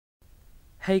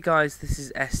Hey guys, this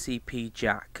is SCP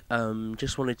Jack.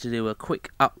 Just wanted to do a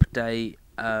quick update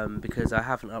because I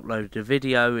haven't uploaded a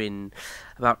video in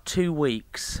about 2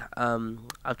 weeks.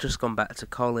 I've just gone back to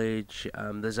college.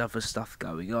 There's other stuff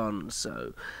going on,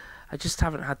 so I just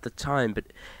haven't had the time.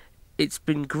 But it's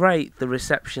been great, the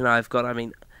reception I've got.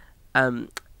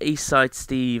 Eastside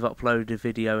Steve uploaded a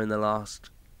video in the last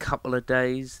couple of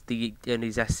days on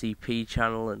his SCP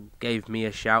channel and gave me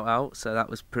a shout out, so that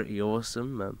was pretty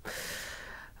awesome.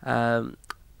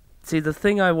 See, the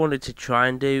thing I wanted to try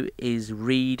and do is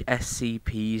read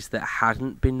SCPs that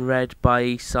hadn't been read by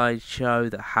Eastside Show,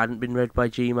 that hadn't been read by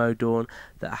Gmo Dawn,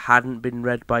 that hadn't been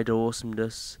read by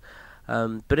Dawsomeness.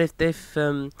 But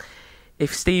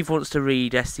if Steve wants to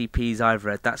read SCPs I've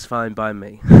read, that's fine by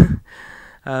me.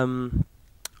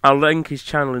 I'll link his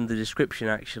channel in the description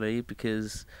actually,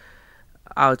 because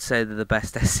I would say they're the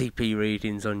best SCP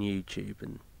readings on YouTube,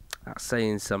 and that's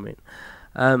saying something.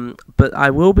 But I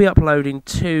will be uploading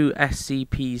 2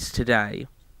 SCPs today,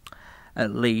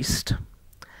 at least,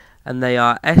 and they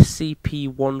are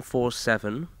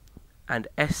SCP-147 and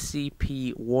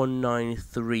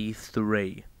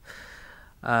SCP-1933.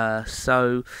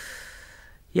 So,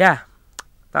 yeah,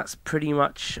 that's pretty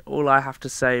much all I have to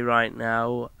say right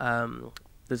now.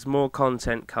 There's more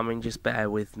content coming, just bear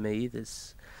with me.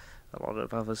 There's a lot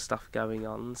of other stuff going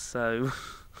on, so,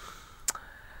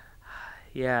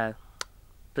 yeah.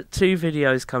 But 2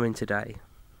 videos coming today.